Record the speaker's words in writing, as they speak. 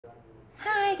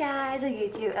guys on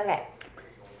YouTube. Okay.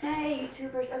 Hey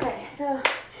YouTubers. Okay, so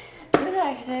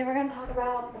today we're gonna talk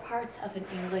about the parts of an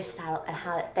English style and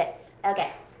how it fits.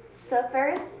 Okay. So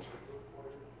first,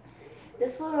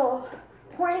 this little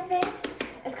pointy thing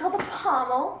is called the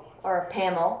pommel or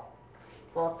pommel.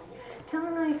 Well, it's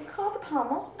generally called the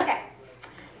pommel. Okay.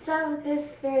 So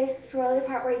this very swirly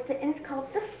part where you sit in is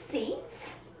called the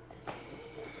seat.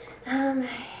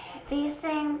 These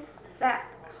things that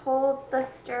hold the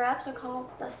stirrups are called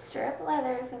the stirrup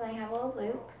leathers, and they have a little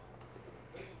loop.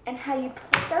 And how you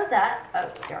put those up,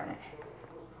 oh darn it,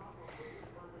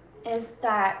 is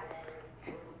that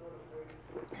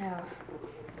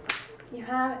you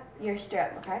have your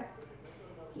stirrup, okay?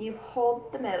 You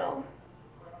hold the middle,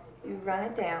 you run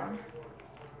it down,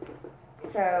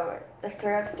 so the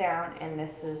stirrup's down and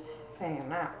this is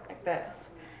hanging out like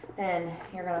this. Then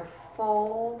you're gonna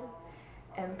fold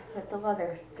and put the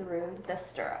leather through the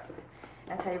stirrup.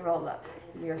 That's how you roll up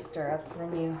your stirrups. And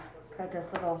then you put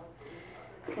this little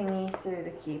thingy through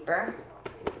the keeper.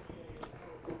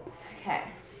 Okay.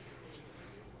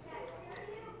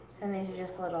 And these are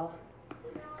just little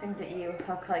things that you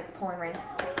hook like pulling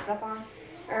reins stuff on.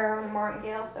 Or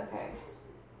martingales. Okay.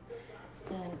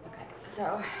 Then, okay.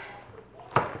 So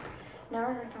now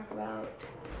we're going to talk about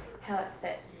how it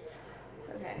fits.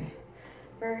 Okay.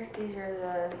 First, these are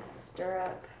the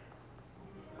stirrup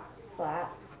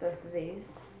flaps, both of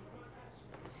these.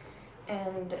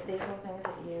 And these are things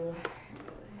that you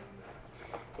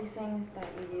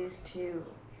use to,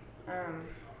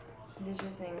 these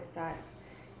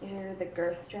are the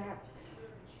girth straps.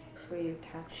 That's where you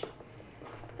attach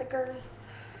the girth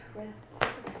with.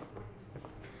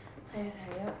 So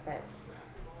how it fits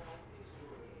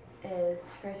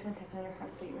is first when testing your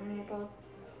cross, but you want to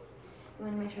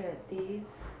make sure that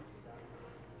these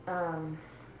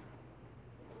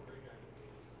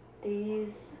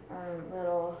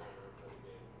little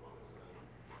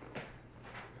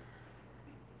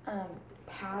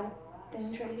pad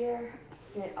things right here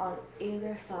sit on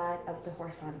either side of the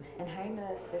horse body. And how you know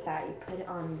this is that you put it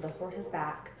on the horse's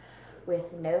back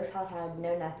with no saddle pad,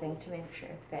 no nothing, to make sure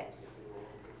it fits.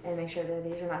 And make sure that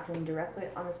these are not sitting directly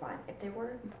on the spine. If they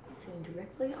were sitting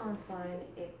directly on the spine,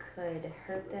 it could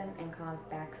hurt them and cause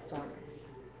back soreness.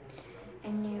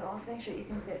 And you also make sure you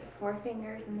can fit 4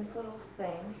 fingers in this little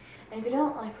thing. And if you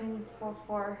don't like when you put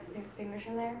 4 fingers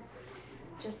in there,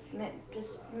 just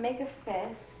make a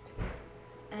fist,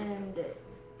 and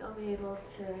you'll be able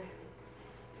to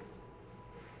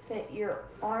fit your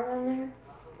arm in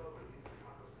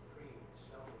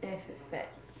there if it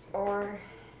fits, or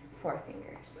 4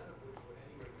 fingers.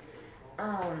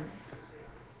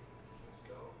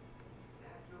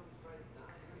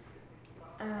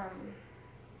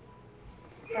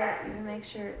 But you make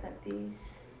sure that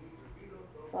these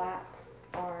flaps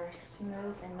are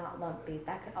smooth and not lumpy.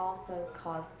 That could also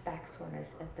cause back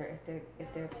soreness if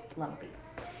they're lumpy.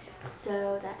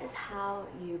 So that is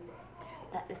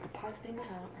the parts of English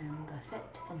style and the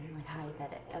fit and like how you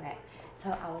fit it. Okay, so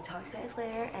I will talk to you guys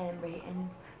later, and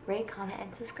rate, comment,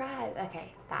 and subscribe.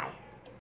 Okay, bye.